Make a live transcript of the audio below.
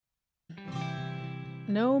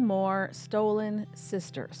No more stolen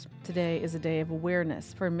sisters. Today is a day of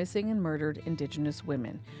awareness for missing and murdered Indigenous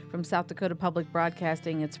women. From South Dakota Public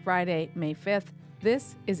Broadcasting, it's Friday, May 5th.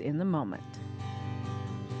 This is In the Moment.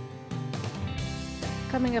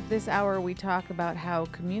 Coming up this hour, we talk about how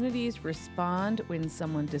communities respond when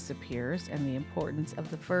someone disappears and the importance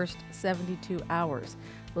of the first 72 hours.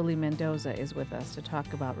 Lily Mendoza is with us to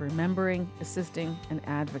talk about remembering, assisting, and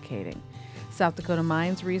advocating. South Dakota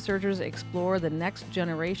Mines researchers explore the next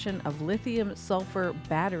generation of lithium-sulfur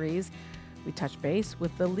batteries. We touch base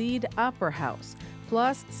with the Lead Opera House.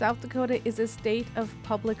 Plus, South Dakota is a state of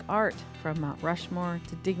public art, from Mount Rushmore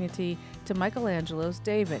to Dignity to Michelangelo's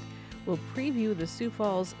David. We'll preview the Sioux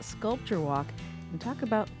Falls Sculpture Walk and talk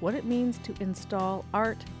about what it means to install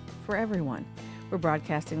art for everyone. We're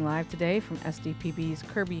broadcasting live today from SDPB's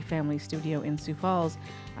Kirby Family Studio in Sioux Falls.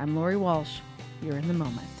 I'm Lori Walsh. You're in the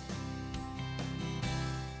moment.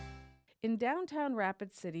 In downtown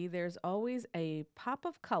Rapid City, there's always a pop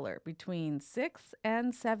of color between 6th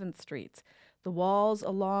and 7th Streets. The walls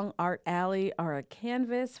along Art Alley are a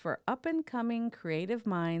canvas for up-and-coming creative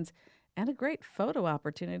minds and a great photo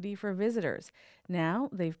opportunity for visitors. Now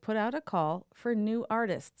they've put out a call for new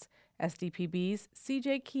artists. SDPB's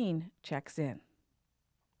CJ Keene checks in.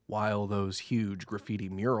 While those huge graffiti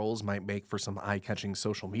murals might make for some eye-catching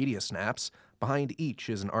social media snaps, behind each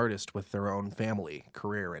is an artist with their own family,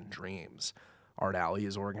 career, and dreams. Art Alley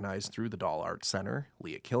is organized through the Doll Art Center.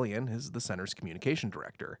 Leah Killian is the center's communication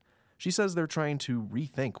director. She says they're trying to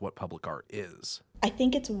rethink what public art is. I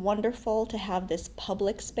think it's wonderful to have this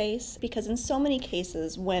public space because in so many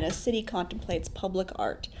cases when a city contemplates public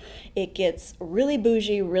art, it gets really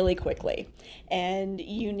bougie really quickly. And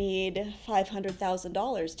you need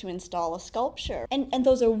 $500,000 to install a sculpture. And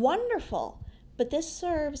those are wonderful. But this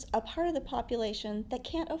serves a part of the population that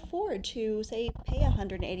can't afford to, say, pay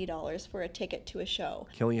 $180 for a ticket to a show.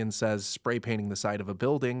 Killian says spray painting the side of a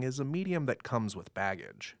building is a medium that comes with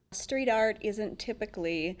baggage. Street art isn't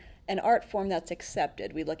typically an art form that's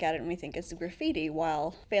accepted. We look at it and we think it's graffiti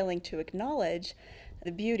while failing to acknowledge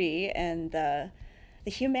the beauty and the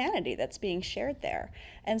humanity that's being shared there.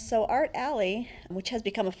 And so Art Alley, which has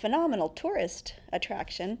become a phenomenal tourist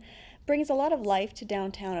attraction, brings a lot of life to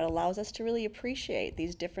downtown. It allows us to really appreciate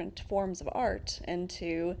these different forms of art and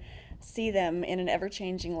to see them in an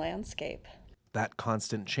ever-changing landscape. That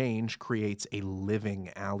constant change creates a living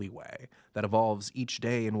alleyway that evolves each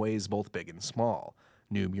day in ways both big and small.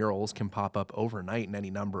 New murals can pop up overnight in any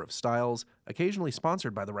number of styles, occasionally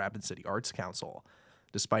sponsored by the Rapid City Arts Council.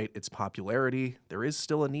 Despite its popularity, there is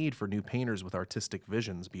still a need for new painters with artistic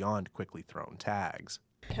visions beyond quickly thrown tags.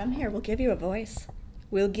 Come here, we'll give you a voice.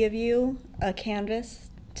 We'll give you a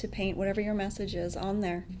canvas to paint whatever your message is on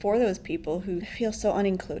there for those people who feel so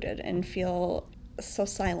unincluded and feel so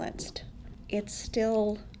silenced. It's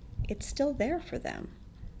still there for them.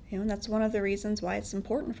 And that's one of the reasons why it's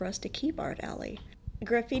important for us to keep Art Alley.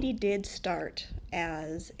 Graffiti did start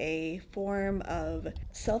as a form of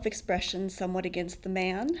self-expression somewhat against the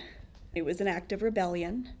man. It was an act of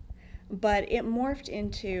rebellion, but it morphed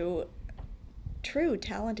into true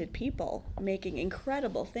talented people making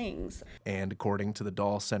incredible things. And according to the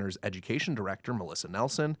Doll Center's education director, Melissa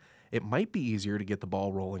Nelson, it might be easier to get the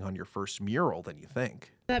ball rolling on your first mural than you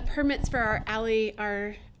think. The permits for our alley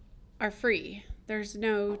are free. There's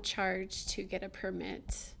no charge to get a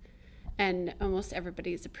permit, and almost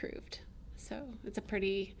everybody's approved. So it's a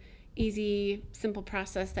pretty easy, simple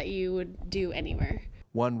process that you would do anywhere.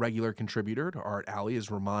 One regular contributor to Art Alley is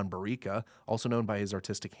Ramon Barica, also known by his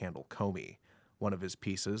artistic handle Comey. One of his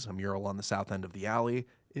pieces, a mural on the south end of the alley,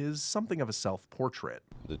 is something of a self-portrait.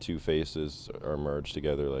 The two faces are merged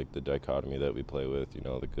together, like the dichotomy that we play with,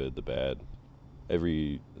 the good, the bad.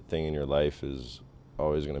 Everything in your life is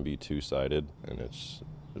always going to be two-sided, and it's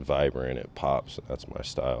vibrant, it pops. That's my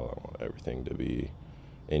style. I want everything to be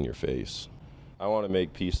in your face. I want to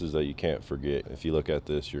make pieces that you can't forget. If you look at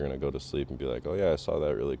this, you're going to go to sleep and be like, oh yeah, I saw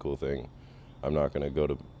that really cool thing. I'm not going to go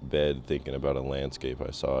to bed thinking about a landscape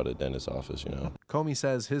I saw at a dentist's office, Comey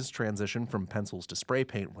says his transition from pencils to spray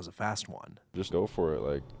paint was a fast one. Just go for it.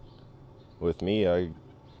 Like, with me,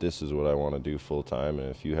 this is what I want to do full time, and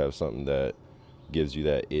if you have something that gives you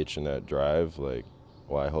that itch and that drive,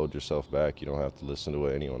 why hold yourself back? You don't have to listen to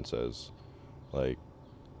what anyone says.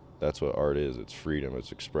 That's what art is. It's freedom.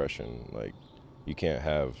 It's expression. You can't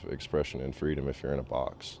have expression and freedom if you're in a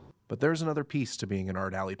box. But there's another piece to being an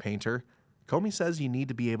Art Alley painter. Comey says you need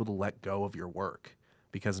to be able to let go of your work,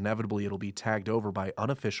 because inevitably it'll be tagged over by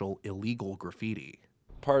unofficial, illegal graffiti.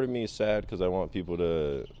 Part of me is sad because I want people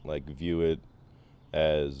to view it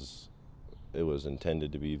as it was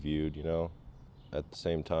intended to be viewed, at the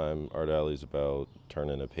same time, Art Alley's about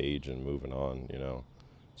turning a page and moving on, you know.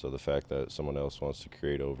 So the fact that someone else wants to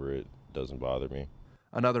create over it doesn't bother me.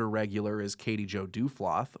 Another regular is Katie Jo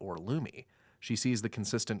Dufloth, or Lumi. She sees the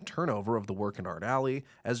consistent turnover of the work in Art Alley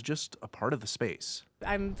as just a part of the space.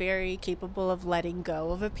 I'm very capable of letting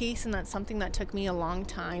go of a piece, and that's something that took me a long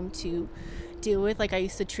time to deal with. Like, I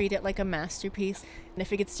used to treat it like a masterpiece, and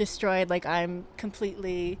if it gets destroyed, like, I'm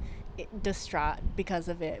completely distraught because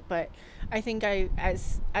of it. But I think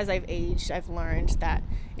as I've aged, I've learned that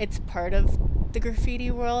it's part of the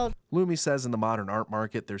graffiti world. Lumi says in the modern art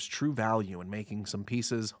market, there's true value in making some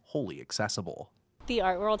pieces wholly accessible. The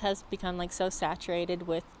art world has become like so saturated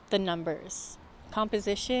with the numbers.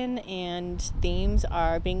 Composition and themes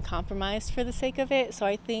are being compromised for the sake of it. So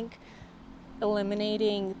I think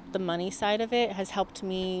eliminating the money side of it has helped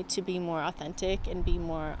me to be more authentic and be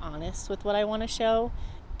more honest with what I want to show.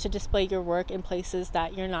 To display your work in places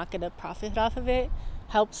that you're not going to profit off of it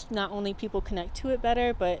helps not only people connect to it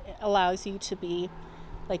better, but it allows you to be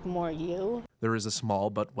like more you. There is a small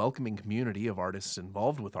but welcoming community of artists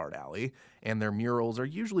involved with Art Alley, and their murals are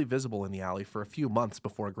usually visible in the alley for a few months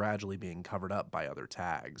before gradually being covered up by other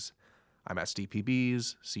tags. I'm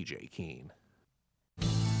SDPB's CJ Keene.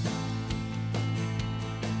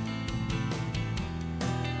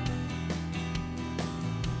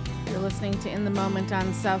 You're listening to In the Moment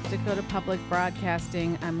on South Dakota Public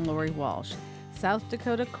Broadcasting. I'm Lori Walsh. South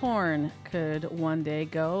Dakota corn could one day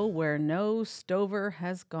go where no stover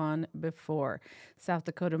has gone before. South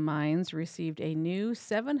Dakota Mines received a new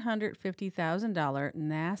 $750,000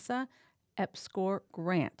 NASA EPSCoR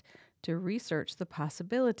grant to research the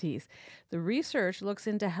possibilities. The research looks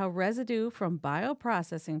into how residue from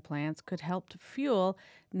bioprocessing plants could help to fuel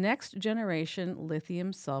next-generation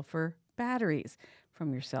lithium-sulfur batteries,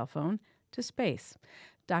 from your cell phone to space.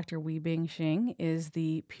 Dr. Weibing Xing is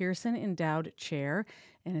the Pearson Endowed Chair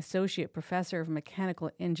and Associate Professor of Mechanical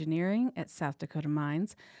Engineering at South Dakota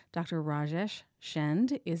Mines. Dr. Rajesh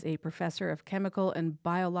Shend is a Professor of Chemical and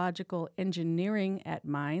Biological Engineering at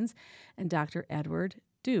Mines. And Dr. Edward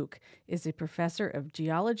Duke is a Professor of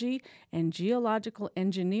Geology and Geological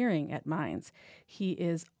Engineering at Mines. He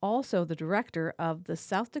is also the Director of the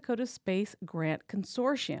South Dakota Space Grant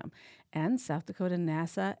Consortium and South Dakota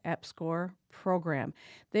NASA EPSCoR program.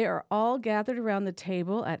 They are all gathered around the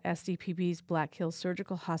table at SDPB's Black Hills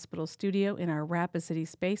Surgical Hospital studio in our Rapid City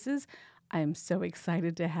spaces. I am so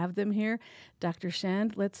excited to have them here. Dr.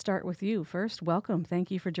 Shand, let's start with you. First, welcome.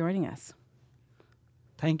 Thank you for joining us.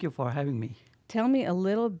 Thank you for having me. Tell me a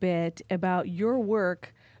little bit about your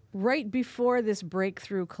work right before this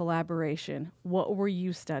breakthrough collaboration. What were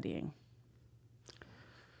you studying?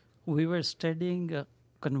 We were studying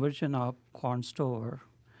conversion of corn stover,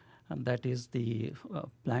 and that is the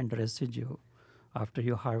plant residue after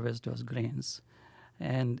you harvest those grains,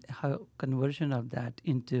 and how conversion of that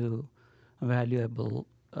into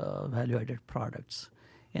value-added products.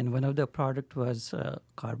 And one of the product was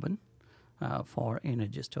carbon for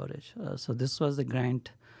energy storage. So this was the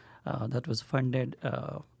grant that was funded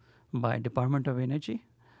by Department of Energy,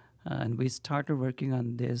 and we started working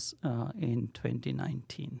on this in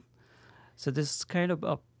 2019. So this is kind of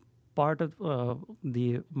a part of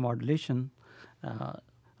the modulation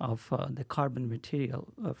of the carbon material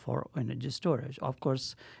for energy storage. Of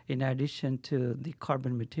course, in addition to the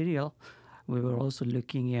carbon material, we were also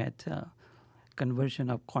looking at conversion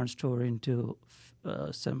of corn stover into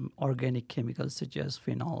some organic chemicals such as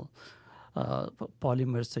phenol,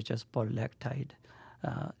 polymers such as polylactide,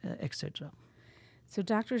 etc. So,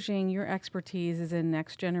 Dr. Xing, your expertise is in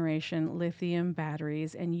next-generation lithium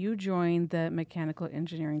batteries, and you joined the Mechanical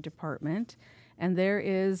Engineering Department, and there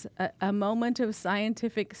is a moment of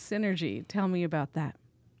scientific synergy. Tell me about that.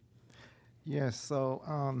 Yes,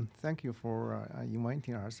 so thank you for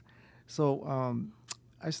inviting us. So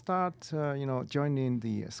I start, joining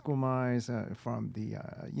the school mines from the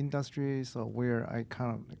industry, so where I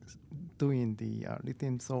kind of doing the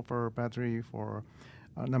lithium sulfur battery for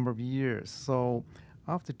a number of years. So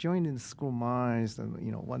after joining the school mines,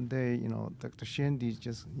 one day, Dr. Shandy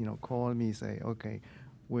just, called me and say, okay,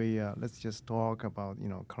 let's just talk about,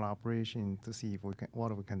 collaboration to see if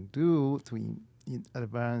what we can do to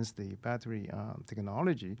advance the battery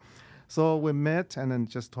technology. So we met and then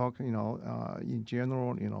just talked, in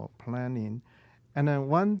general, planning. And then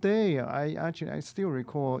one day, I still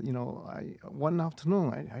recall, one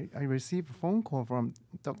afternoon, I received a phone call from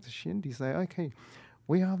Dr. Shindy say, okay,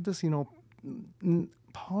 we have this,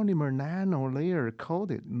 polymer nano layer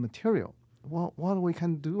coated material. What we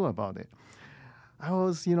can do about it? I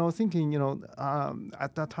was, thinking,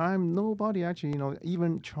 at that time, nobody actually,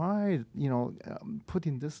 even tried,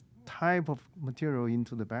 putting this type of material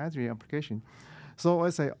into the battery application. So I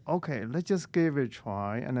say, okay, let's just give it a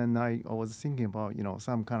try. And then I was thinking about,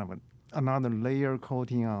 some kind of another layer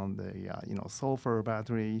coating on the, sulfur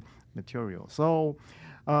battery material. So,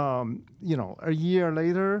 a year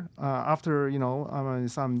later, after,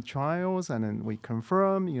 some trials, and then we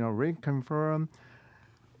confirm, reconfirm,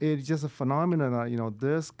 it's just a phenomenon that,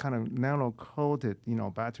 this kind of nano-coated,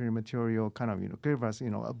 battery material kind of, give us,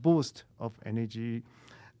 a boost of energy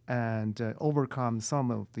and overcome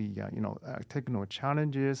some of the technical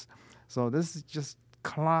challenges. So this is just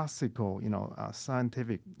classical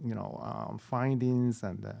scientific findings,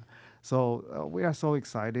 and so we are so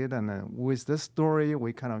excited. And with this story,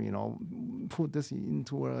 we kind of put this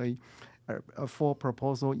into a full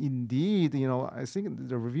proposal. Indeed, I think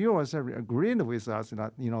the reviewers have agreed with us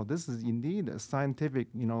that this is indeed a scientific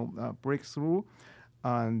breakthrough.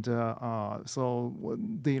 And so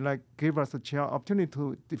they give us a opportunity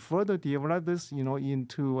to further develop this,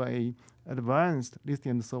 into a advanced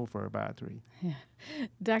lithium sulfur battery. Yeah.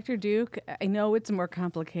 Dr. Duke, I know it's more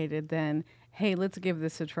complicated than, hey, let's give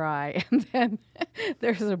this a try, and then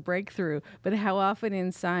there's a breakthrough. But how often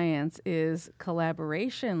in science is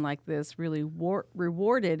collaboration like this really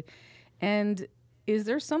rewarded? And is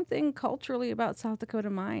there something culturally about South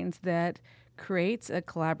Dakota mines that creates a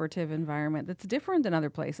collaborative environment that's different than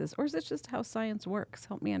other places? Or is this just how science works?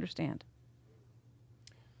 Help me understand.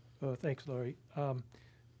 Thanks, Lori.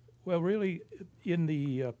 Well, really, in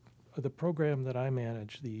the program that I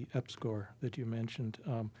manage, the EPSCOR that you mentioned,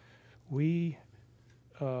 we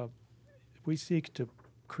seek to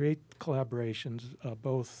create collaborations,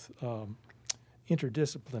 both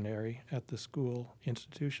interdisciplinary at the school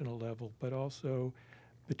institutional level, but also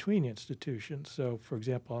between institutions. So, for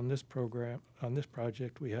example, on this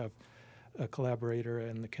project, we have a collaborator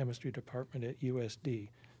in the chemistry department at USD.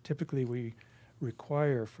 Typically, we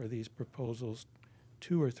require for these proposals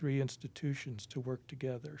 2 or 3 institutions to work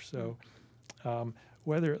together. So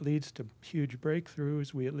whether it leads to huge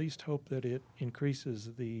breakthroughs, we at least hope that it increases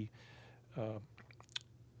the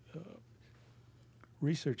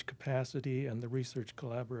research capacity and the research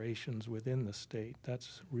collaborations within the state.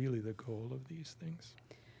 That's really the goal of these things.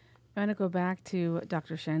 I want to go back to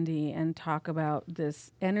Dr. Shendy and talk about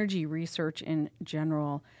this energy research in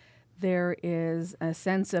general. There is a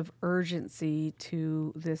sense of urgency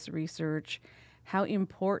to this research. How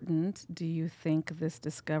important do you think this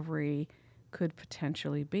discovery could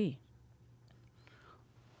potentially be?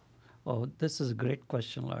 Oh, this is a great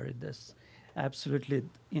question, Larry. This absolutely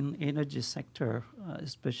in energy sector,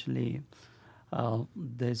 especially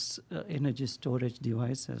this energy storage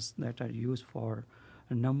devices that are used for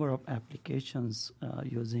a number of applications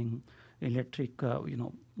using electric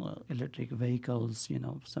vehicles,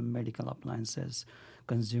 some medical appliances,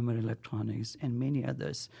 consumer electronics, and many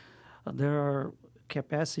others. There are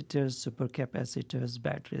capacitors, supercapacitors,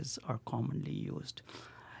 batteries are commonly used.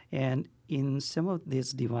 And in some of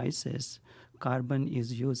these devices, carbon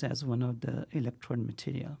is used as one of the electrode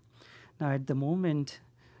material. Now, at the moment,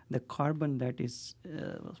 the carbon that is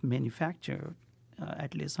manufactured,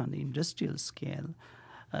 at least on the industrial scale,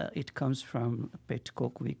 it comes from pet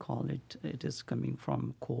coke, we call it. It is coming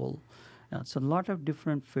from coal. So a lot of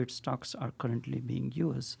different feedstocks are currently being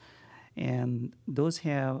used. And those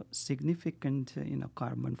have significant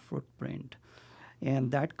carbon footprint.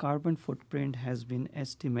 And that carbon footprint has been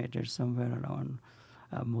estimated somewhere around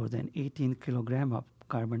more than 18 kilogram of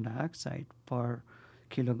carbon dioxide per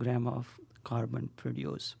kilogram of carbon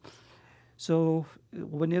produced. So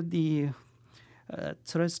one of the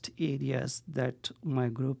thrust areas that my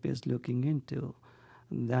group is looking into,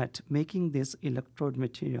 that making this electrode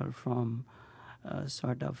material from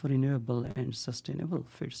sort of renewable and sustainable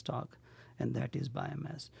feedstock, and that is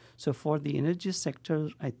biomass. So for the energy sector,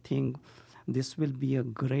 I think this will be a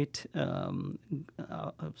great I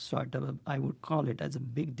would call it as a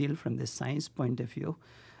big deal from the science point of view,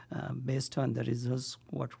 based on the results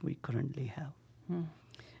what we currently have.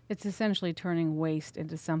 It's essentially turning waste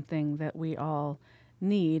into something that we all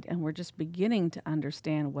need, and we're just beginning to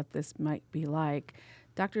understand what this might be like.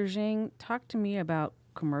 Dr. Zhang, talk to me about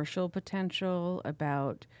commercial potential,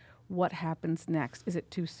 about what happens next. Is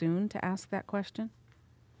it too soon to ask that question?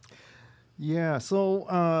 Yeah, so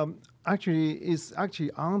actually, it's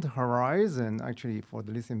actually on the horizon, actually, for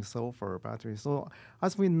the lithium sulfur battery. So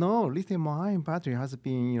as we know, lithium-ion battery has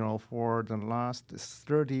been, for the last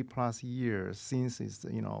 30 plus years since its,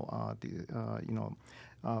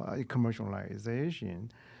 commercialization.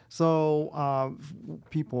 So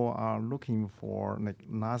people are looking for like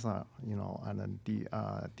NASA, and then the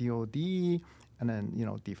DOD, and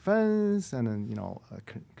then defense, and then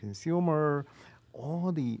consumer,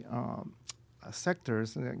 all the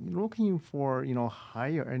sectors looking for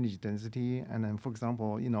higher energy density, and then for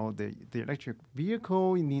example the electric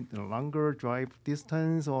vehicle, you need a longer drive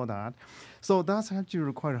distance, all that. So that's actually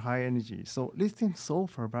require high energy. So lithium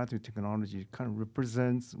sulfur battery technology kind of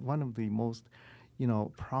represents one of the most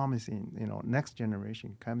promising next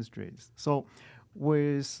generation chemistries. So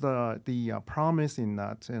with the promise in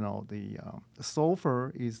that the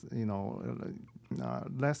sulfur is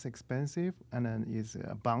less expensive and then is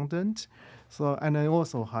abundant, so and then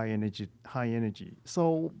also high energy.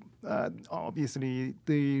 So obviously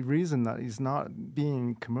the reason that it's not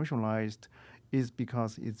being commercialized is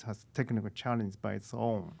because it has technical challenge by its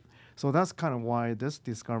own. So that's kind of why this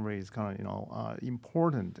discovery is kind of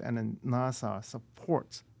important, and then NASA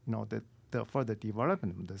supports the further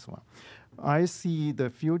development of this one. I see the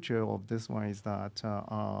future of this one is that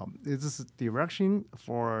this is direction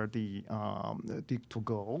for the to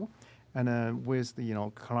go, and then with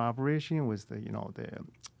the collaboration with the the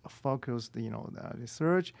focused the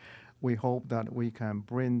research, we hope that we can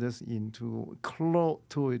bring this into closer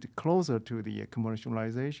to the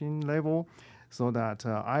commercialization level, so that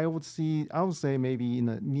I would say maybe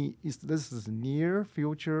in this is near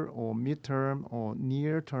future or midterm or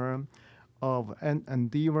near term of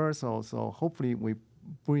endeavor. So hopefully we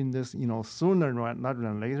bring this sooner rather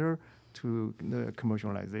than later to the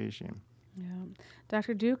commercialization. Yeah.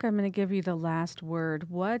 Dr. Duke, I'm going to give you the last word.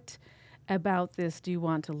 What about this do you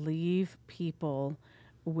want to leave people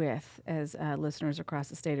with as listeners across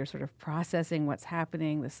the state are sort of processing what's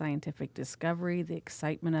happening, the scientific discovery, the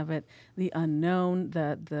excitement of it, the unknown,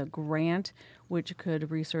 the grant, which could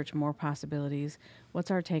research more possibilities? What's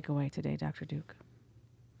our takeaway today, Dr. Duke?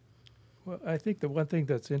 Well, I think the one thing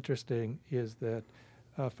that's interesting is that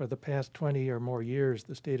for the past 20 or more years,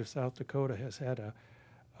 the state of South Dakota has had a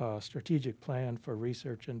strategic plan for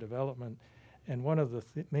research and development. And one of the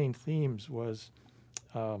main themes was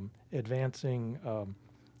advancing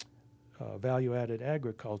value-added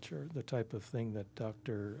agriculture, the type of thing that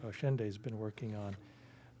Dr. Shende has been working on.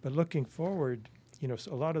 But looking forward,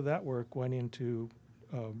 so a lot of that work went into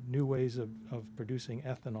new ways of producing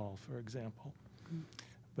ethanol, for example. Mm.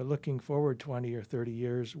 But looking forward 20 or 30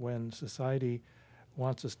 years, when society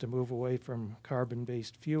wants us to move away from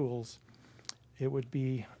carbon-based fuels, it would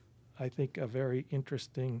be, I think, a very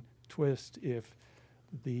interesting twist if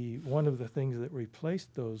one of the things that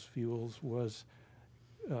replaced those fuels was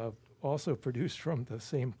also produced from the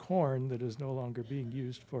same corn that is no longer being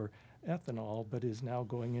used for ethanol, but is now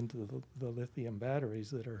going into the lithium batteries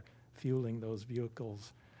that are fueling those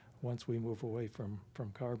vehicles once we move away from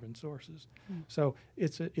carbon sources. Mm. So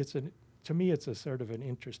to me, it's a sort of an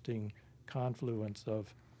interesting confluence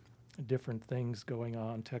of different things going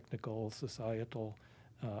on, technical, societal,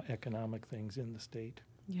 economic things in the state.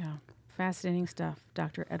 Yeah, fascinating stuff.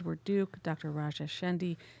 Dr. Edward Duke, Dr. Raja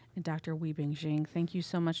Shendi, and Dr. Weibing Jing. Thank you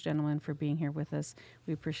so much, gentlemen, for being here with us.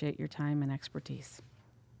 We appreciate your time and expertise.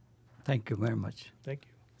 Thank you very much. Thank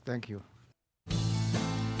you. Thank you.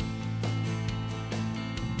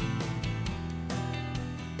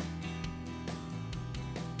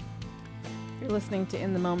 You're listening to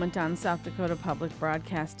In the Moment on South Dakota Public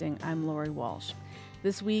Broadcasting. I'm Lori Walsh.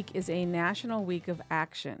 This week is a National Week of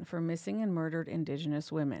Action for Missing and Murdered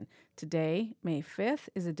Indigenous Women. Today, May 5th,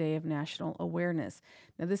 is a day of national awareness.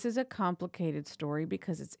 Now, this is a complicated story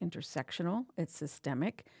because it's intersectional, it's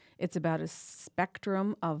systemic, it's about a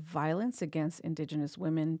spectrum of violence against Indigenous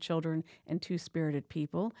women, children, and two-spirited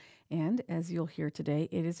people. And as you'll hear today,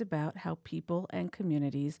 it is about how people and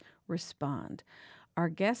communities respond. Our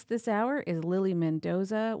guest this hour is Lily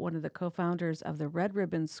Mendoza, one of the co-founders of the Red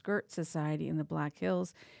Ribbon Skirt Society in the Black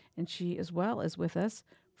Hills, and she as well is with us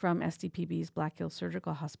from SDPB's Black Hills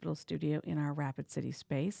Surgical Hospital studio in our Rapid City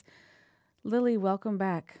space. Lily, welcome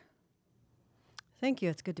back. Thank you.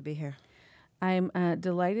 It's good to be here. I'm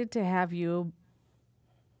delighted to have you,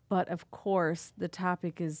 but of course the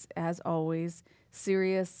topic is, as always,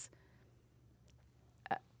 serious,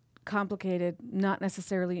 complicated, not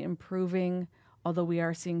necessarily improving, although we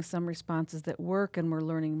are seeing some responses that work and we're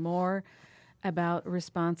learning more about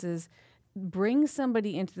responses. Bring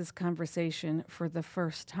somebody into this conversation for the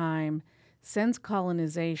first time. Since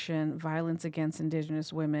colonization, violence against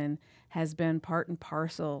Indigenous women has been part and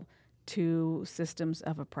parcel to systems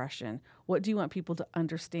of oppression. What do you want people to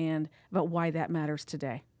understand about why that matters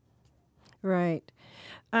today? Right.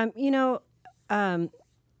 I'm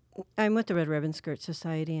with the Red Ribbon Skirt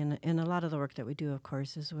Society, and a lot of the work that we do, of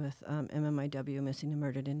course, is with MMIW, Missing and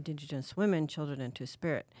Murdered Indigenous Women, Children, and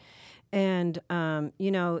Two-Spirit. And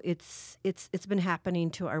it's been happening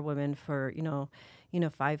to our women for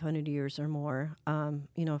 500 years or more,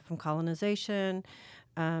 from colonization,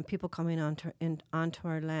 people coming onto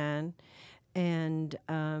our land, and,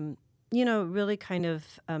 really kind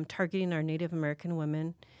of targeting our Native American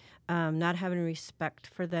women, not having respect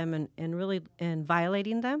for them and really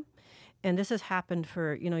violating them. And this has happened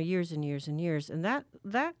for, years and years and years. And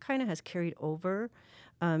that kind of has carried over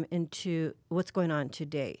into what's going on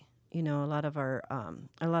today. A lot of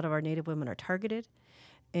our Native women are targeted.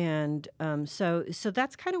 And so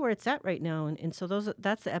that's kind of where it's at right now. And so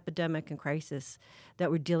that's the epidemic and crisis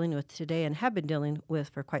that we're dealing with today and have been dealing with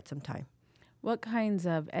for quite some time. What kinds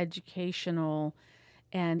of educational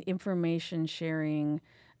and information sharing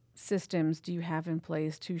systems do you have in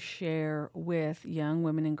place to share with young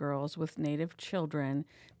women and girls, with Native children,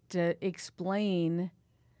 to explain,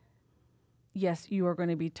 yes, you are going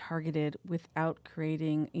to be targeted, without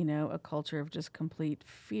creating, a culture of just complete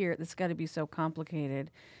fear? It's got to be so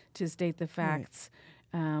complicated to state the facts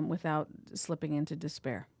without slipping into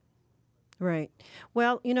despair. Right.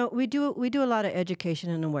 Well, we do a lot of education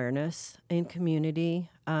and awareness in community.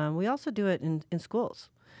 We also do it in schools,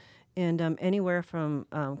 and anywhere from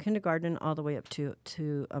kindergarten all the way up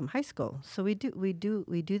to high school. So we do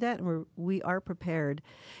that, and we are prepared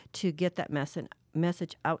to get that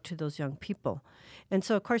message out to those young people. And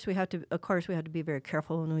so of course we have to be very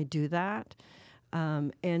careful when we do that.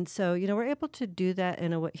 And so we're able to do that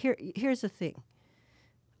in a way. Here's the thing.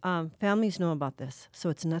 Families know about this, so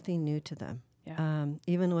it's nothing new to them. Yeah.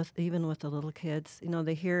 Even with the little kids,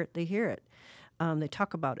 they hear it. They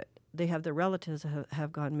talk about it. They have their relatives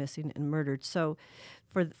have gone missing and murdered. So,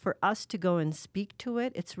 for us to go and speak to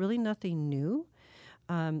it, it's really nothing new.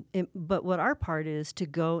 But what our part is to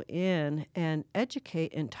go in and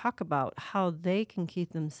educate and talk about how they can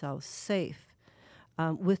keep themselves safe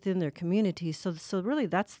within their communities. So really,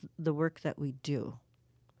 that's the work that we do.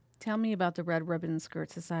 Tell me about the Red Ribbon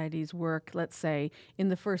Skirt Society's work, let's say, in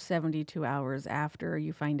the first 72 hours after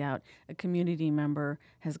you find out a community member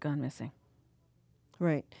has gone missing.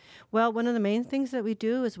 Right. Well, one of the main things that we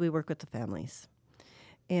do is we work with the families.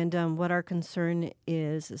 And what our concern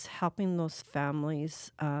is helping those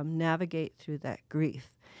families navigate through that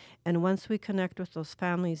grief. And once we connect with those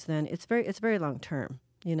families, then it's very long term.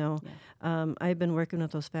 Yeah. I've been working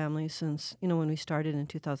with those families since, when we started in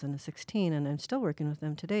 2016, and I'm still working with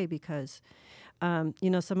them today because, some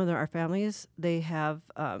of our families,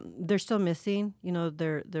 they're still missing,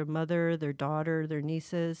 their mother, their daughter, their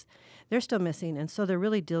nieces, they're still missing. And so they're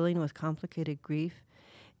really dealing with complicated grief.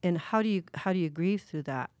 And how do you grieve through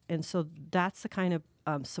that? And so that's the kind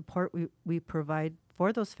of support we provide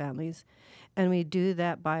for those families. And we do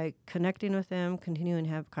that by connecting with them, continuing to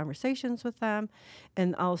have conversations with them,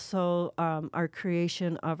 and also our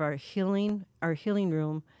creation of our healing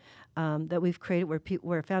room that we've created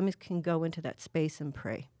where families can go into that space and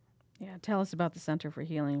pray. Yeah, tell us about the Center for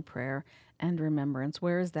Healing, Prayer, and Remembrance.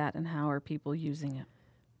 Where is that, and how are people using it?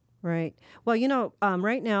 Right. Well,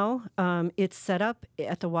 right now it's set up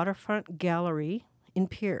at the Waterfront Gallery in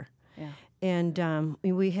Pierre. Yeah. And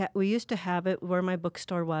we used to have it where my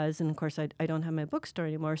bookstore was, and of course I don't have my bookstore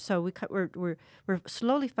anymore. So we're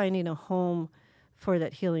slowly finding a home for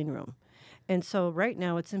that healing room, and so right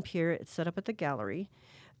now it's in Pierre. It's set up at the gallery.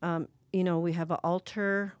 We have an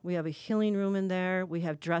altar. We have a healing room in there. We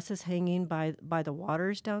have dresses hanging by the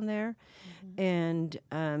waters down there, and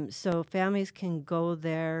so families can go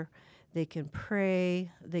there. They can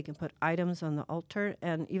pray. They can put items on the altar,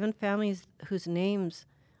 and even families whose names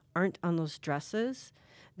aren't on those dresses,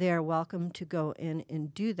 they are welcome to go in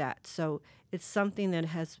and do that. So it's something that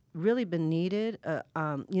has really been needed,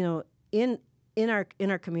 in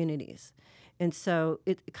our communities. And so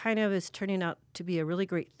it kind of is turning out to be a really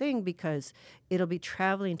great thing because it'll be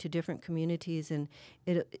traveling to different communities, and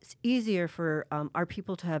it's easier for our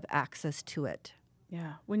people to have access to it.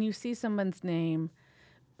 Yeah. When you see someone's name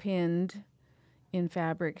pinned in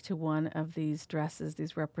fabric to one of these dresses,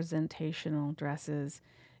 these representational dresses,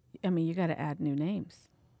 you got to add new names.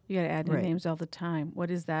 You got to add new names all the time.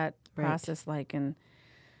 What is that process like? And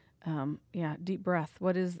deep breath.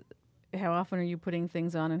 How often are you putting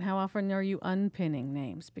things on, and how often are you unpinning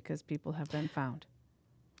names because people have been found?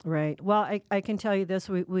 Right. Well, I can tell you this: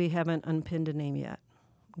 we haven't unpinned a name yet.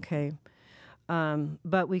 Okay.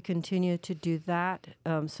 But we continue to do that.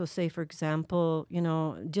 So, say for example,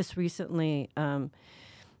 just recently,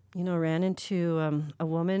 ran into a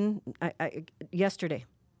woman yesterday.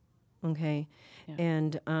 Okay. Yeah.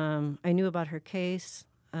 And I knew about her case.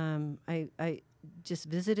 I just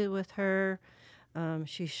visited with her.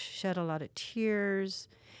 She shed a lot of tears.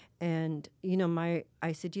 And, I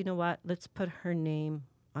said, you know what? Let's put her name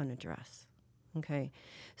on a dress. Okay,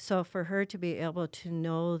 so for her to be able to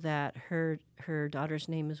know that her daughter's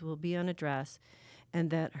name will be on a dress, and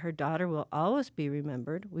that her daughter will always be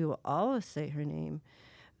remembered, we will always say her name.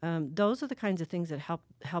 Those are the kinds of things that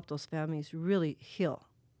help those families really heal.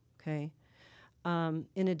 Okay,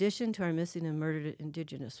 in addition to our missing and murdered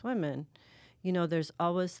Indigenous women, there's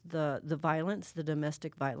always the violence, the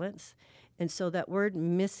domestic violence, and so that word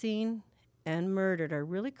missing and murdered are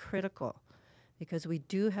really critical. Because we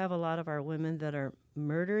do have a lot of our women that are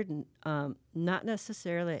murdered, not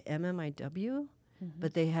necessarily at MMIW,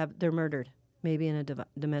 but they're murdered, maybe in a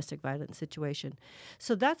domestic violence situation.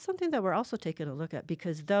 So that's something that we're also taking a look at,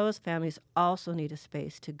 because those families also need a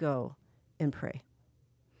space to go and pray.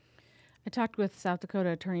 I talked with South Dakota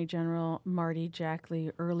Attorney General Marty Jackley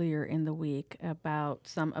earlier in the week about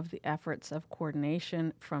some of the efforts of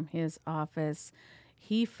coordination from his office.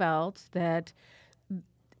 He felt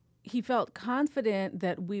confident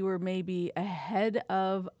that we were maybe ahead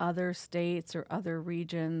of other states or other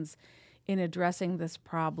regions in addressing this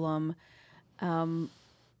problem.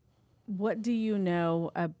 What do you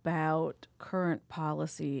know about current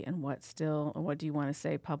policy, and what do you want to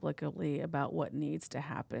say publicly about what needs to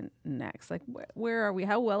happen next? Like, where are we?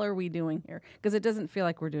 How well are we doing here? Because it doesn't feel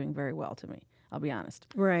like we're doing very well to me. I'll be honest.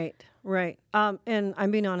 Right. And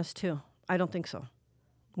I'm being honest too. I don't think so.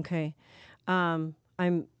 Okay.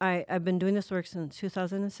 I've been doing this work since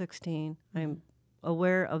 2016. I'm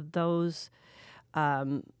aware of those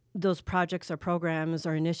projects or programs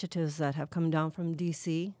or initiatives that have come down from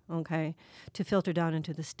D.C., okay, to filter down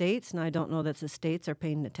into the states. And I don't know that the states are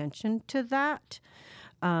paying attention to that.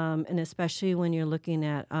 And especially when you're looking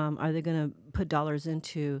at, are they going to put dollars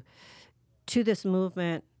into this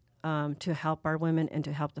movement to help our women and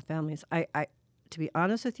to help the families? To be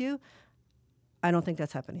honest with you, I don't think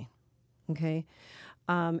that's happening. Okay.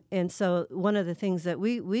 And so one of the things that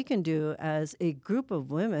we can do as a group of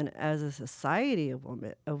women, as a society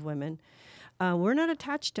of women, we're not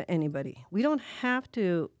attached to anybody. We don't have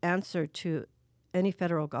to answer to any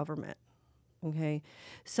federal government. Okay.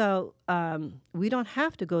 So we don't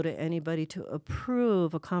have to go to anybody to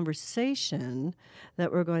approve a conversation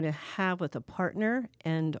that we're going to have with a partner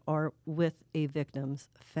and or with a victim's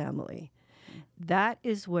family. That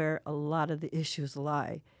is where a lot of the issues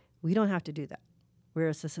lie. We don't have to do that. We're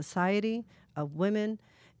a society of women,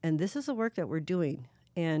 and this is the work that we're doing.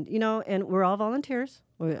 And, and we're all volunteers.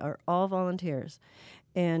 We are all volunteers.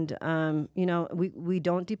 And, we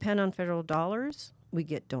don't depend on federal dollars. We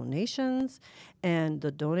get donations, and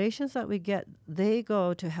the donations that we get, they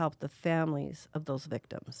go to help the families of those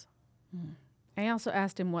victims. I also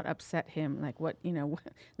asked him what upset him, like what,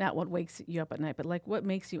 not what wakes you up at night, but like what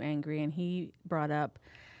makes you angry. And he brought up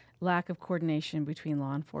lack of coordination between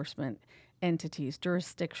law enforcement entities,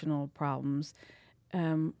 jurisdictional problems.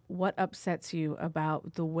 What upsets you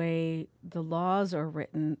about the way the laws are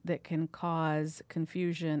written that can cause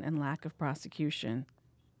confusion and lack of prosecution?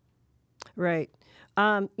 Right.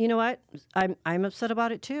 You know what? I'm upset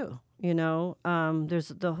about it too. There's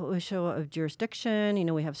the whole issue of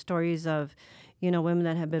jurisdiction. We have stories of, women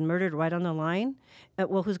that have been murdered right on the line.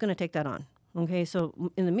 Well, who's going to take that on? Okay,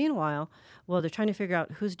 so in the meanwhile, they're trying to figure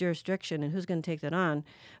out whose jurisdiction and who's going to take that on.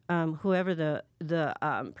 Whoever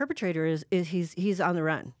the perpetrator is he's on the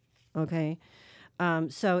run. Okay,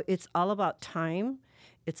 so it's all about time.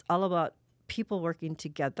 It's all about people working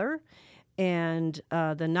together, and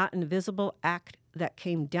the Not Invisible Act that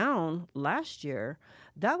came down last year,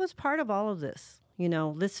 that was part of all of this.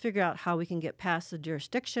 Let's figure out how we can get past the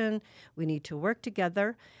jurisdiction. We need to work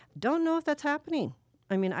together. Don't know if that's happening.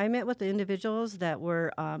 I mean, I met with the individuals that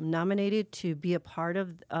were nominated to be a part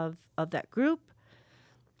of that group.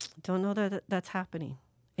 Don't know that that's happening.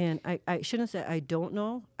 And I shouldn't say I don't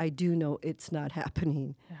know. I do know it's not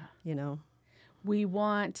happening, We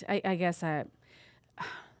want, I guess,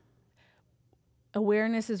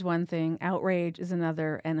 awareness is one thing, outrage is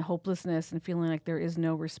another, and hopelessness and feeling like there is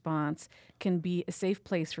no response can be a safe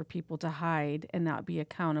place for people to hide and not be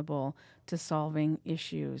accountable to solving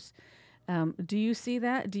issues. Do you see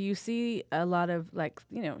that? Do you see a lot of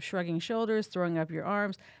shrugging shoulders, throwing up your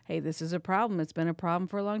arms? Hey, this is a problem. It's been a problem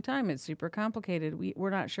for a long time. It's super complicated. We're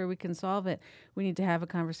not sure we can solve it. We need to have a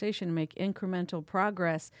conversation, make incremental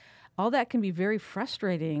progress. All that can be very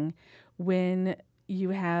frustrating when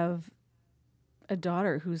you have a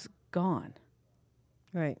daughter who's gone.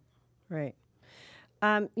 Right.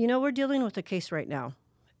 We're dealing with a case right now,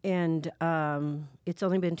 and it's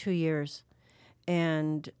only been 2 years.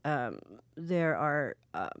 And there are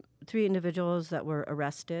 3 individuals that were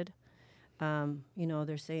arrested.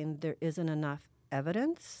 They're saying there isn't enough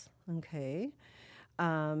evidence. Okay.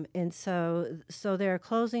 And so they're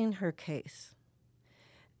closing her case.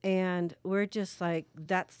 And we're just like,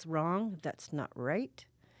 that's wrong. That's not right.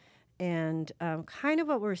 And kind of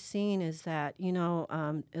what we're seeing is that,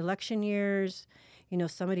 election years,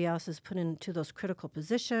 somebody else is put into those critical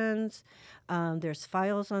positions. There's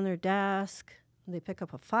files on their desk. They pick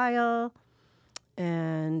up a file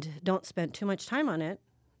and don't spend too much time on it,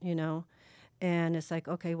 And it's like,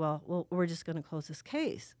 okay, well, we're just going to close this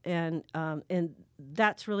case. And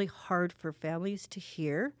that's really hard for families to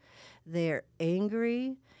hear. They're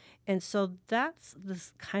angry. And so that's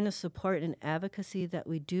this kind of support and advocacy that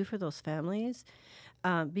we do for those families,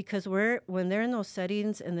 because when they're in those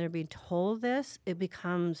settings and they're being told this, it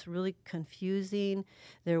becomes really confusing.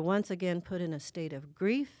 They're once again put in a state of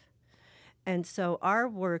grief. And so our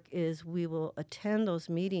work is we will attend those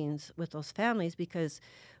meetings with those families because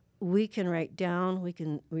we can write down, we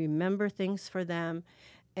can remember things for them.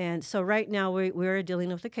 And so right now we're dealing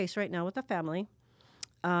with a case right now with a family.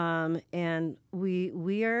 And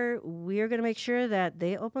we are going to make sure that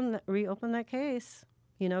they reopen that case,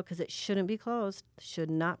 because it shouldn't be closed,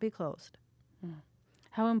 should not be closed.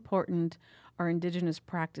 How important are Indigenous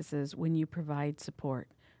practices when you provide support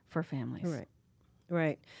for families?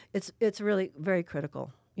 Right. It's really very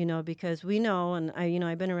critical, because we know, and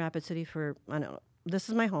I've been in Rapid City for, I don't know, this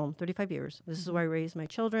is my home, 35 years. This is where I raised my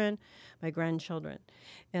children, my grandchildren.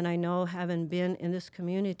 And I know, having been in this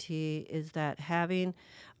community, is that having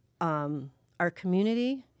our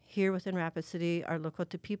community here within Rapid City, our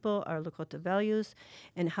Lakota people, our Lakota values,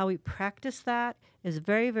 and how we practice that is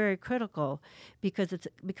very, very critical, because it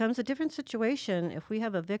becomes a different situation if we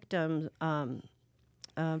have a victim's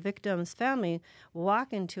family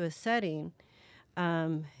walk into a setting,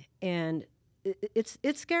 and it's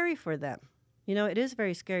scary for them. It is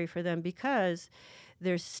very scary for them, because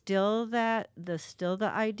there's still the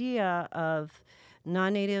idea of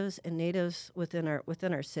non-natives and natives within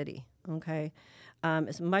our city. Okay,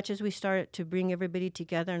 as much as we start to bring everybody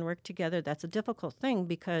together and work together, that's a difficult thing,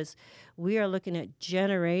 because we are looking at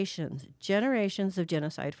generations of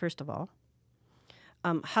genocide. First of all,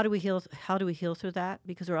 how do we heal through that?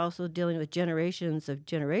 Because we're also dealing with generations of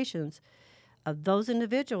those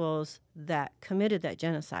individuals that committed that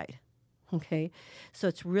genocide. Okay, so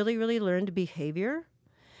it's really, really learned behavior.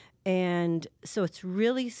 And so it's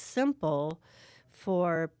really simple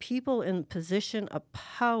for people in position of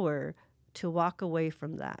power to walk away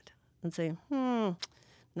from that and say,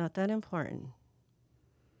 not that important.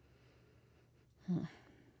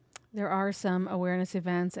 There are some awareness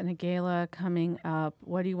events and a gala coming up.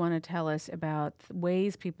 What do you want to tell us about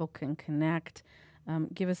ways people can connect?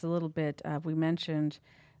 Give us a little bit. We mentioned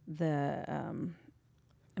the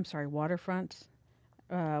waterfront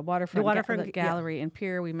gallery in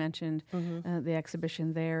Pier. We mentioned the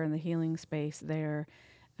exhibition there and the healing space there.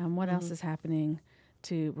 What else is happening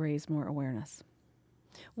to raise more awareness?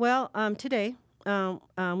 Well, today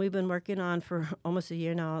we've been working on for almost a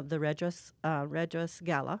year now the Red Dress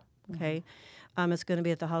Gala. Okay, it's going to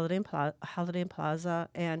be at the Holiday Plaza,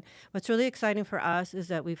 and what's really exciting for us is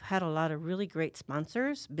that we've had a lot of really great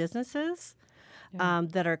sponsors, businesses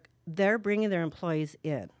they're bringing their employees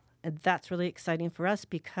in. And that's really exciting for us,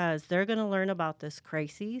 because they're going to learn about this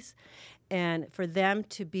crisis, and for them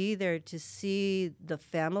to be there to see the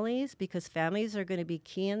families, because families are going to be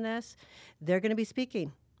key in this. They're going to be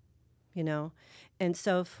speaking, And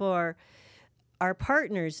so for our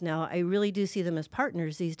partners now, I really do see them as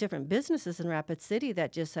partners, these different businesses in Rapid City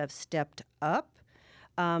that just have stepped up.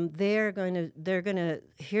 They're going to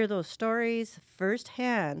hear those stories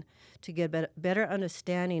firsthand to get better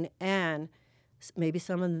understanding, and maybe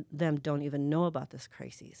some of them don't even know about this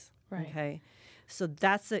crisis. Right. Okay, so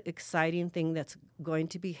that's the exciting thing that's going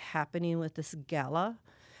to be happening with this gala.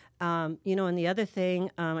 And the other thing,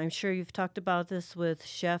 I'm sure you've talked about this with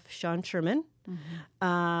Chef Sean Sherman.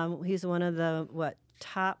 He's one of the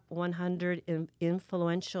top 100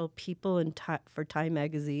 influential people for Time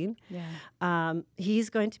Magazine. Yeah. He's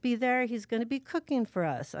going to be there. He's going to be cooking for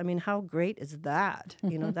us. I mean, how great is that?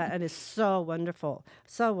 That is so wonderful,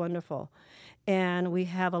 so wonderful. And we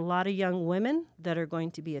have a lot of young women that are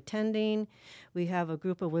going to be attending. We have a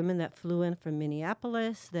group of women that flew in from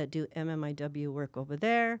Minneapolis that do MMIW work over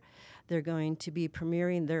there. They're going to be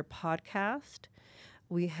premiering their podcast.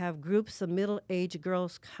 We have groups of middle-aged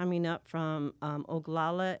girls coming up from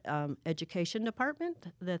Oglala Education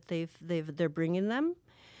Department that they're bringing them.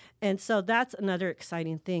 And so that's another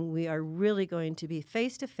exciting thing. We are really going to be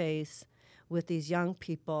face-to-face with these young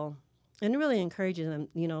people and really encouraging them,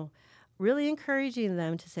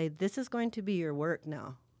 to say, this is going to be your work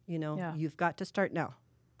now. You've got to start now.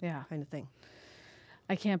 Yeah. Kind of thing.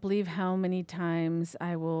 I can't believe how many times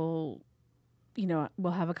I will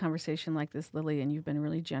we'll have a conversation like this, Lily, and you've been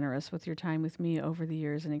really generous with your time with me over the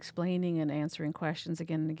years and explaining and answering questions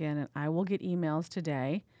again and again. And I will get emails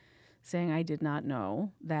today saying I did not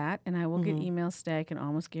know that, and I will get emails today, I can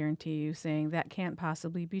almost guarantee you, saying that can't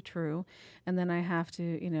possibly be true. And then I have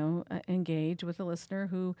to, engage with a listener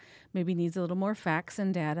who maybe needs a little more facts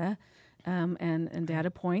and data and data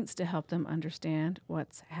points to help them understand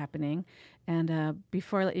what's happening. And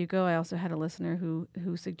before I let you go, I also had a listener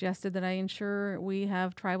who suggested that I ensure we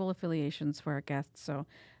have tribal affiliations for our guests. So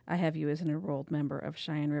I have you as an enrolled member of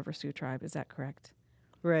Cheyenne River Sioux Tribe. Is that correct?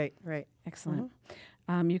 Right. Excellent.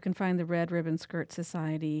 You can find the Red Ribbon Skirt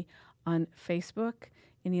Society on Facebook.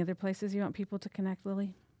 Any other places you want people to connect,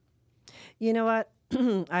 Lily? You know what?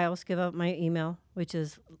 I always give out my email, which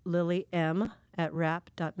is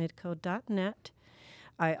lilym@rap.midco.net.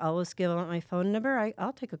 I always give out my phone number.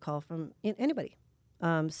 I'll take a call from anybody.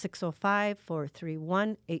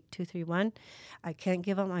 605-431-8231. I can't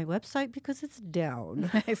give out my website because it's down.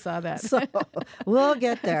 I saw that. So we'll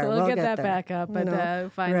get there. We'll get that there. back up, but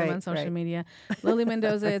find them on social media. Lily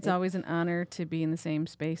Mendoza, it's always an honor to be in the same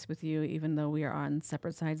space with you, even though we are on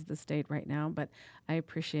separate sides of the state right now. But I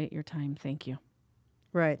appreciate your time. Thank you.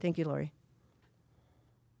 Right. Thank you, Lori.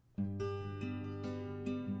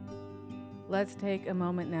 Let's take a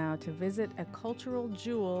moment now to visit a cultural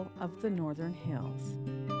jewel of the Northern Hills.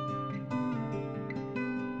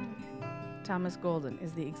 Thomas Golden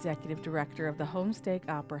is the executive director of the Homestake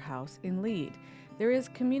Opera House in Lead. There is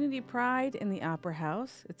community pride in the Opera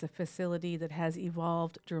House. It's a facility that has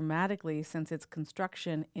evolved dramatically since its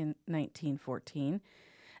construction in 1914.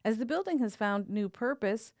 As the building has found new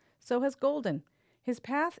purpose, so has Golden. His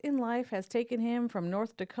path in life has taken him from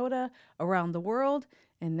North Dakota, around the world,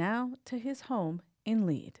 and now to his home in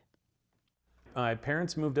Lead. My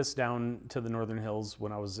parents moved us down to the Northern Hills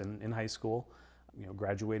when I was in high school.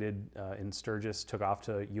 Graduated in Sturgis, took off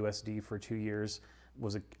to USD for 2 years.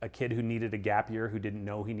 Was a kid who needed a gap year, who didn't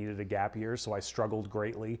know he needed a gap year, so I struggled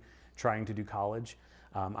greatly trying to do college.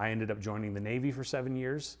 I ended up joining the Navy for 7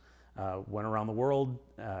 years, went around the world,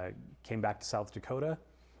 came back to South Dakota.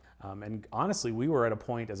 And honestly, we were at a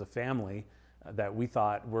point as a family that we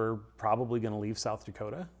thought we're probably going to leave South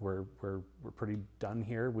Dakota. We're pretty done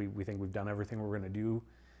here. We think we've done everything we're going to do.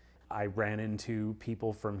 I ran into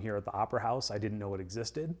people from here at the Opera House. I didn't know it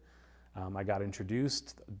existed. I got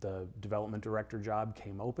introduced. The development director job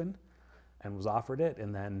came open and was offered it.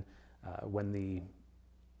 And then when the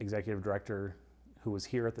executive director who was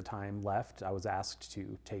here at the time left, I was asked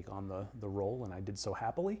to take on the role, and I did so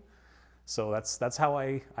happily. So that's how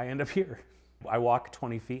I end up here. I walk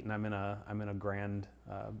 20 feet and I'm in a grand,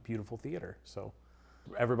 beautiful theater. So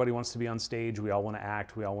everybody wants to be on stage. We all want to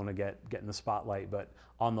act. We all want to get in the spotlight. But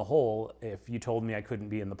on the whole, if you told me I couldn't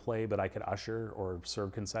be in the play, but I could usher or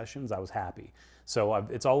serve concessions, I was happy. So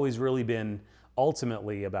it's always really been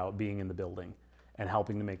ultimately about being in the building and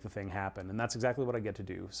helping to make the thing happen. And that's exactly what I get to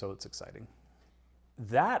do. So it's exciting.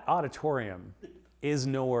 That auditorium is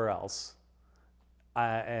nowhere else.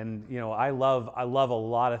 And I love a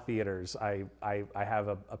lot of theaters. I have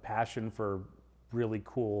a passion for really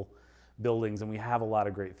cool buildings, and we have a lot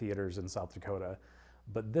of great theaters in South Dakota,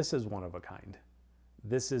 but this is one of a kind.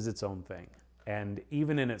 This is its own thing, and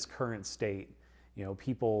even in its current state,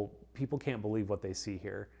 people can't believe what they see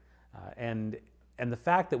here, and the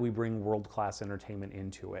fact that we bring world-class entertainment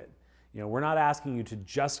into it. We're not asking you to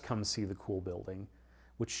just come see the cool building,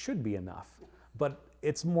 which should be enough, but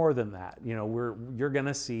it's more than that. You're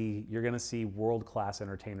gonna see world-class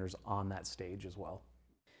entertainers on that stage as well.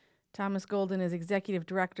 Thomas Golden is executive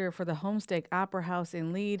director for the Homestake Opera House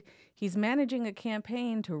in Lead. He's managing a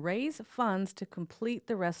campaign to raise funds to complete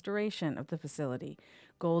the restoration of the facility.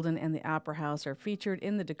 Golden and the Opera House are featured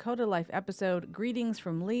in the Dakota Life episode Greetings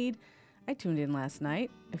from Lead. I tuned in last night.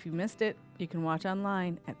 If you missed it, you can watch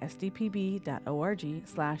online at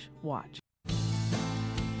sdpb.org/watch.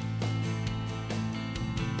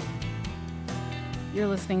 You're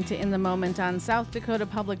listening to In the Moment on South Dakota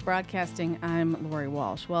Public Broadcasting. I'm Lori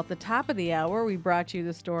Walsh. Well, at the top of the hour, we brought you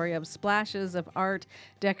the story of splashes of art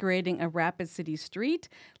decorating a Rapid City street.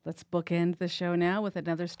 Let's bookend the show now with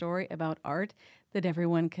another story about art that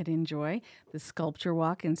everyone could enjoy. The Sculpture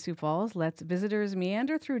Walk in Sioux Falls lets visitors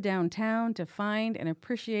meander through downtown to find and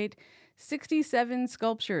appreciate 67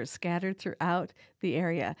 sculptures scattered throughout the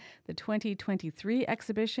area. The 2023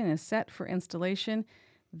 exhibition is set for installation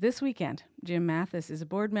this weekend. Jim Mathis is a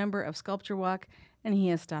board member of Sculpture Walk, and he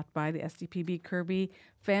has stopped by the SDPB Kirby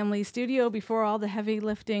family studio before all the heavy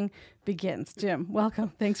lifting begins. Jim,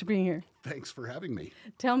 welcome. Thanks for being here. Thanks for having me.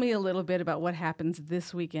 Tell me a little bit about what happens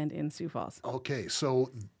this weekend in Sioux Falls. Okay, so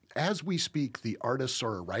as we speak, the artists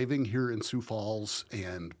are arriving here in Sioux Falls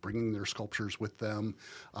and bringing their sculptures with them.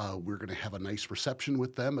 We're going to have a nice reception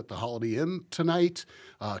with them at the Holiday Inn tonight,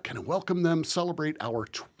 kind of welcome them, celebrate our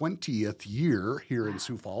 20th year here in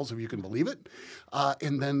Sioux Falls, if you can believe it.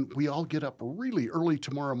 And then we all get up really early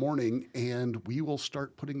tomorrow morning, and we will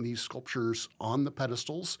start putting these sculptures on the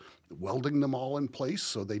pedestals, welding them all in place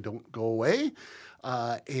so they don't go away.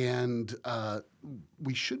 And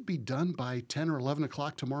we should be done by 10 or 11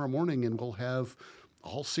 o'clock tomorrow morning, and we'll have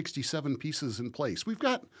all 67 pieces in place. We've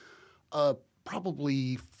got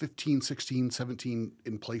probably 15, 16, 17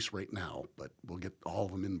 in place right now, but we'll get all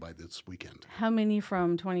of them in by this weekend. How many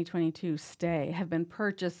from 2022 have been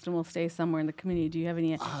purchased and will stay somewhere in the community? Do you have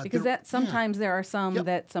any? Because sometimes there are some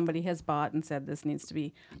that somebody has bought and said this needs to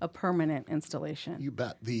be a permanent installation. You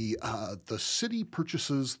bet. The city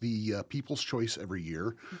purchases the People's Choice every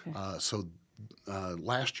year. Okay.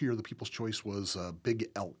 Last year, the People's Choice was Big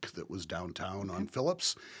Elk that was downtown on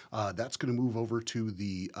Phillips. That's going to move over to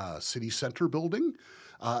the City Center building.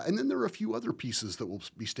 And then there are a few other pieces that will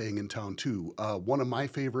be staying in town, too. One of my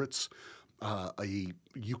favorites, a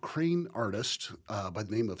Ukraine artist by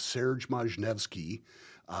the name of Serge Majnevsky.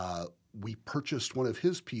 We purchased one of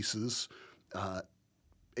his pieces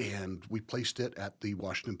and we placed it at the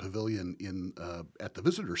Washington Pavilion at the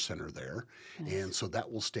Visitor Center there. Nice. And so that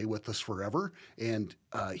will stay with us forever. And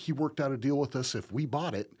he worked out a deal with us. If we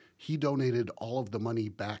bought it, he donated all of the money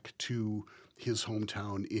back to his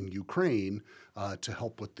hometown in Ukraine to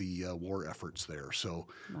help with the war efforts there. So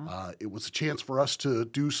it was a chance for us to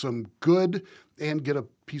do some good and get a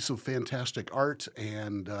piece of fantastic art.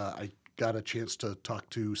 And I got a chance to talk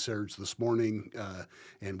to Serge this morning,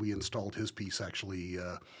 and we installed his piece actually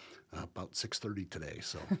about 6:30 today.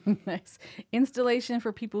 So nice installation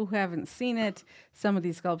for people who haven't seen it. Some of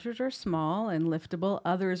these sculptures are small and liftable.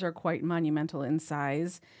 Others are quite monumental in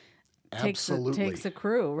size. Absolutely. Takes a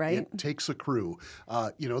crew, right? It takes a crew.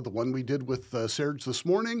 The one we did with Serge this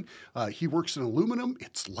morning, he works in aluminum.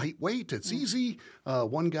 It's lightweight. It's easy.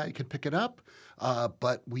 One guy could pick it up.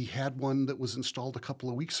 But we had one that was installed a couple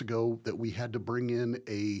of weeks ago that we had to bring in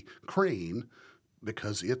a crane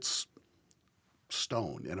because it's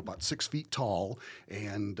stone and about 6 feet tall,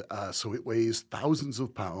 and so it weighs thousands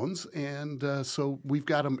of pounds, and so we've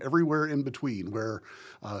got them everywhere in between where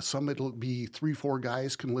some it'll be 3-4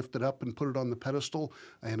 guys can lift it up and put it on the pedestal,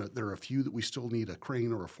 and there are a few that we still need a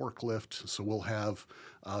crane or a forklift, so we'll have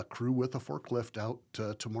a crew with a forklift out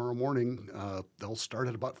tomorrow morning. They'll start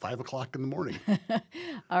at about 5 o'clock in the morning.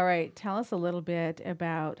 All right, tell us a little bit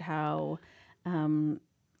about how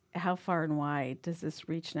far and wide does this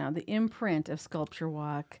reach now? The imprint of Sculpture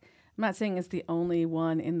Walk, I'm not saying it's the only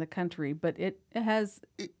one in the country, but it has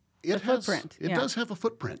a footprint. It does have a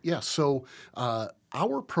footprint, yes. So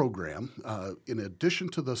our program, in addition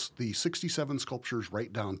to the 67 sculptures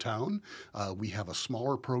right downtown, we have a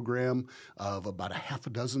smaller program of about a half a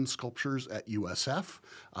dozen sculptures at USF,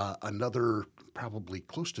 another probably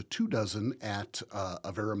close to 24 at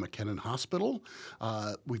Avera McKinnon Hospital.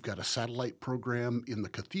 We've got a satellite program in the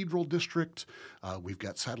Cathedral District. We've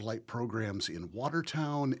got satellite programs in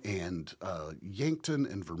Watertown and Yankton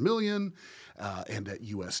and Vermilion and at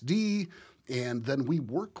USD. And then we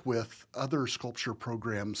work with other sculpture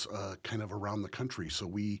programs kind of around the country. So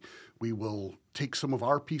we will take some of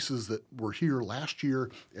our pieces that were here last year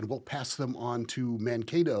and we'll pass them on to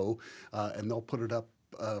Mankato and they'll put it up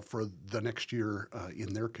for the next year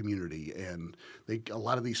in their community. And a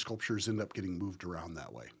lot of these sculptures end up getting moved around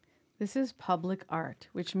that way. This is public art,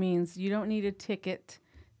 which means you don't need a ticket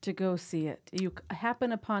to go see it. You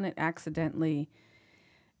happen upon it accidentally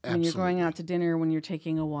when you're going out to dinner, when you're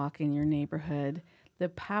taking a walk in your neighborhood. The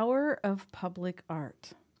power of public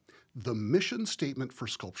art. The mission statement for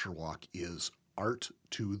Sculpture Walk is art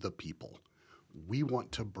to the people. We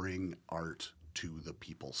want to bring art to the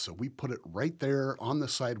people. So we put it right there on the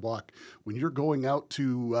sidewalk. When you're going out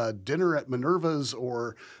to dinner at Minerva's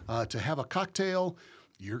or to have a cocktail,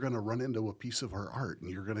 you're going to run into a piece of our art and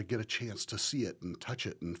you're going to get a chance to see it and touch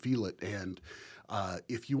it and feel it. And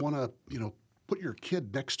if you want to, put your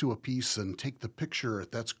kid next to a piece and take the picture,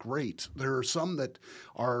 that's great. There are some that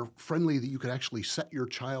are friendly that you could actually set your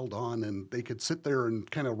child on and they could sit there and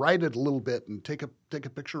kind of ride it a little bit and take a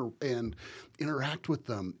picture and interact with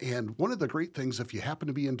them. And one of the great things, if you happen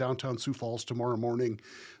to be in downtown Sioux Falls tomorrow morning,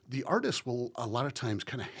 the artists will a lot of times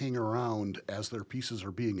kind of hang around as their pieces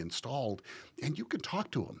are being installed, and you can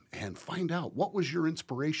talk to them and find out what was your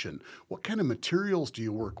inspiration, what kind of materials do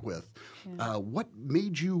you work with, what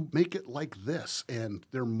made you make it like this, and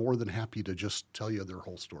they're more than happy to just tell you their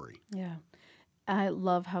whole story. Yeah. I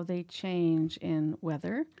love how they change in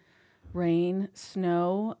weather. rain,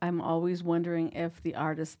 snow. I'm always wondering if the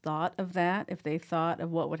artist thought of that, if they thought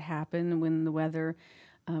of what would happen when the weather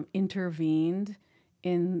intervened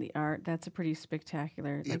in the art. That's a pretty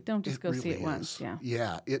spectacular. Like, don't just go see it once. Yeah.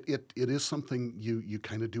 Yeah. It is something you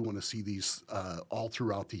kind of do want to see these all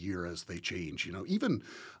throughout the year as they change. You know, even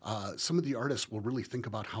some of the artists will really think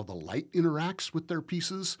about how the light interacts with their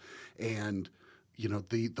pieces, and you know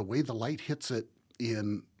the way the light hits it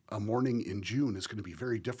in a morning in June is going to be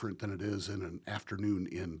very different than it is in an afternoon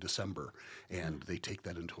in December, and they take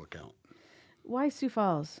that into account. Why Sioux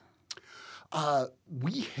Falls?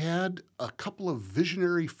 We had a couple of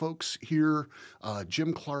visionary folks here,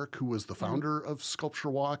 Jim Clark, who was the founder of Sculpture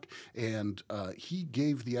Walk, and he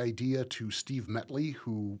gave the idea to Steve Metley,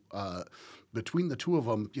 who between the two of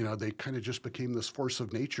them, you know, they kind of just became this force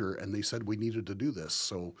of nature, and they said we needed to do this.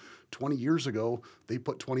 So 20 years ago, they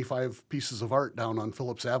put 25 pieces of art down on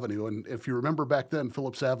Phillips Avenue. And if you remember back then,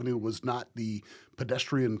 Phillips Avenue was not the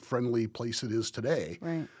pedestrian-friendly place it is today.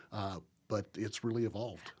 Right. But it's really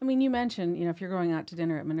evolved. I mean, you mentioned, you know, if you're going out to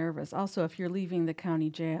dinner at Minerva's, also if you're leaving the county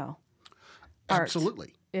jail, art.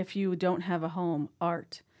 Absolutely. If you don't have a home,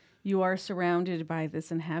 art. You are surrounded by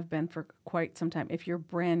this and have been for quite some time. If you're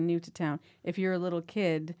brand new to town, if you're a little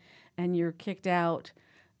kid and you're kicked out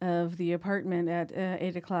of the apartment at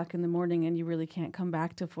 8 o'clock in the morning and you really can't come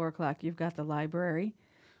back till 4 o'clock, you've got the library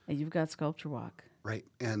and you've got Sculpture Walk. Right.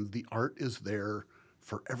 And the art is there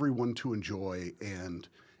for everyone to enjoy, and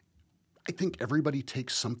I think everybody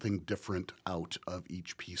takes something different out of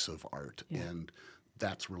each piece of art, and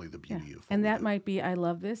that's really the beauty of it. And that might be, I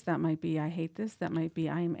love this. That might be, I hate this. That might be,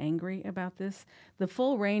 I am angry about this. The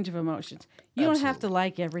full range of emotions. You don't have to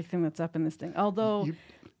like everything that's up in this thing, although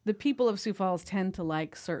the people of Sioux Falls tend to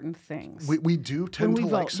like certain things. We do tend to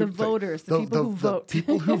like certain things. The voters, the people who vote. The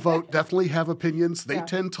people who vote definitely have opinions. They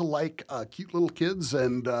tend to like cute little kids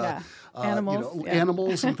and animals, you know,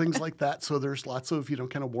 animals and things like that. So there's lots of, you know,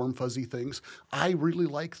 kind of warm, fuzzy things. I really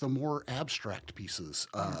like the more abstract pieces.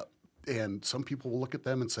 And some people will look at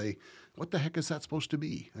them and say, what the heck is that supposed to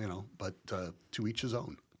be? You know, but to each his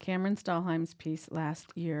own. Cameron Stahlheim's piece last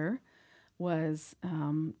year was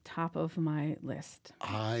top of my list.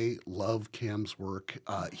 I love Cam's work.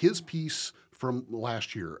 His piece from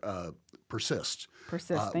last year, Persist,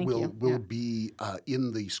 will be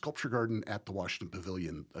in the Sculpture Garden at the Washington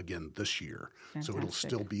Pavilion again this year. Fantastic. So it'll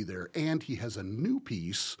still be there. And he has a new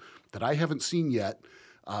piece that I haven't seen yet,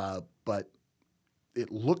 but it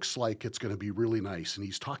looks like it's going to be really nice. And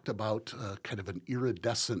he's talked about kind of an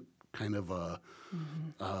iridescent kind of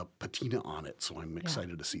patina on it. So I'm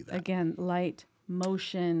excited to see that. Again, light,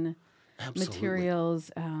 motion, materials,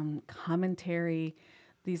 commentary.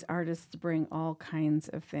 These artists bring all kinds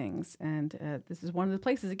of things. And this is one of the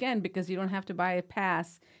places, again, because you don't have to buy a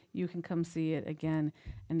pass. You can come see it again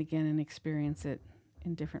and again and experience it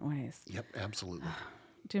in different ways. Yep, absolutely.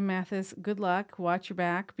 Jim Mathis, good luck. Watch your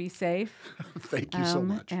back. Be safe. Thank you so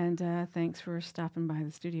much. And thanks for stopping by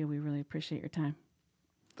the studio. We really appreciate your time.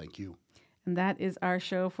 Thank you. And that is our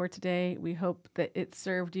show for today. We hope that it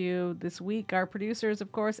served you this week. Our producers,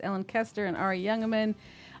 of course, Ellen Kester and Ari Youngeman.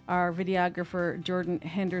 Our videographer, Jordan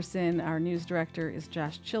Henderson. Our news director is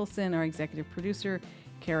Josh Chilson. Our executive producer,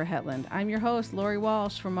 Kara Hetland. I'm your host, Lori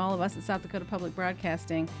Walsh, from all of us at South Dakota Public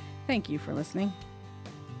Broadcasting. Thank you for listening.